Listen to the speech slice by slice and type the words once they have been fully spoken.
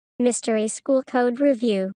Mystery School Code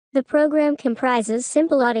Review. The program comprises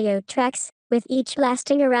simple audio tracks, with each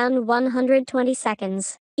lasting around 120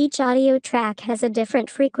 seconds. Each audio track has a different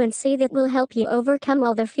frequency that will help you overcome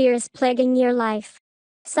all the fears plaguing your life.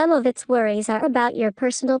 Some of its worries are about your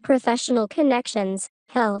personal professional connections,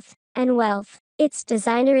 health, and wealth. Its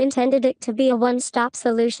designer intended it to be a one-stop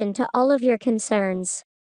solution to all of your concerns.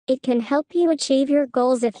 It can help you achieve your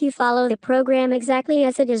goals if you follow the program exactly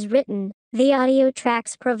as it is written. The audio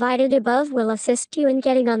tracks provided above will assist you in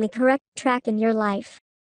getting on the correct track in your life.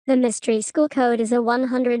 The Mystery School Code is a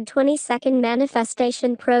 120-second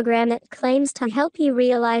manifestation program that claims to help you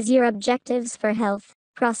realize your objectives for health,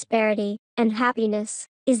 prosperity, and happiness.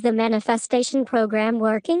 Is the manifestation program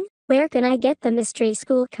working? Where can I get the Mystery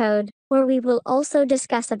School Code? Where we will also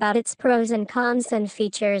discuss about its pros and cons and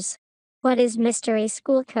features. What is Mystery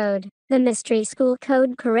School Code? The Mystery School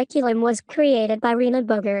Code curriculum was created by Rina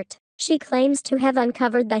Bogart. She claims to have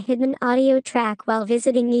uncovered the hidden audio track while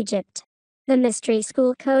visiting Egypt. The Mystery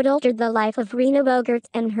School Code altered the life of Rina Bogart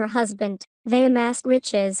and her husband. They amassed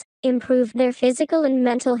riches, improved their physical and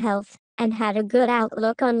mental health, and had a good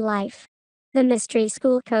outlook on life. The Mystery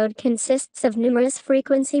School Code consists of numerous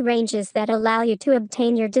frequency ranges that allow you to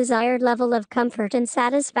obtain your desired level of comfort and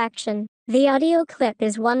satisfaction. The audio clip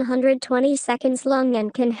is 120 seconds long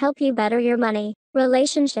and can help you better your money,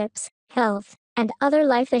 relationships, health, and other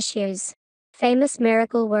life issues. Famous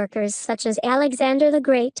miracle workers such as Alexander the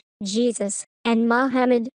Great, Jesus, and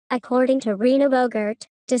Muhammad, according to Rina Bogart,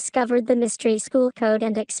 discovered the Mystery School Code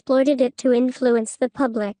and exploited it to influence the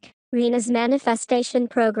public. Rina's manifestation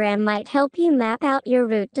program might help you map out your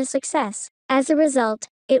route to success. As a result,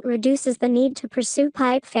 it reduces the need to pursue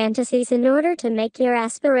pipe fantasies in order to make your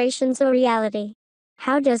aspirations a reality.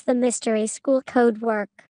 How does the Mystery School Code work?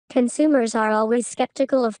 Consumers are always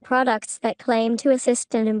skeptical of products that claim to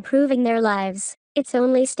assist in improving their lives. It's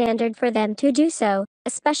only standard for them to do so,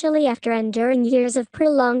 especially after enduring years of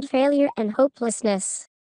prolonged failure and hopelessness.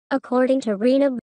 According to Rina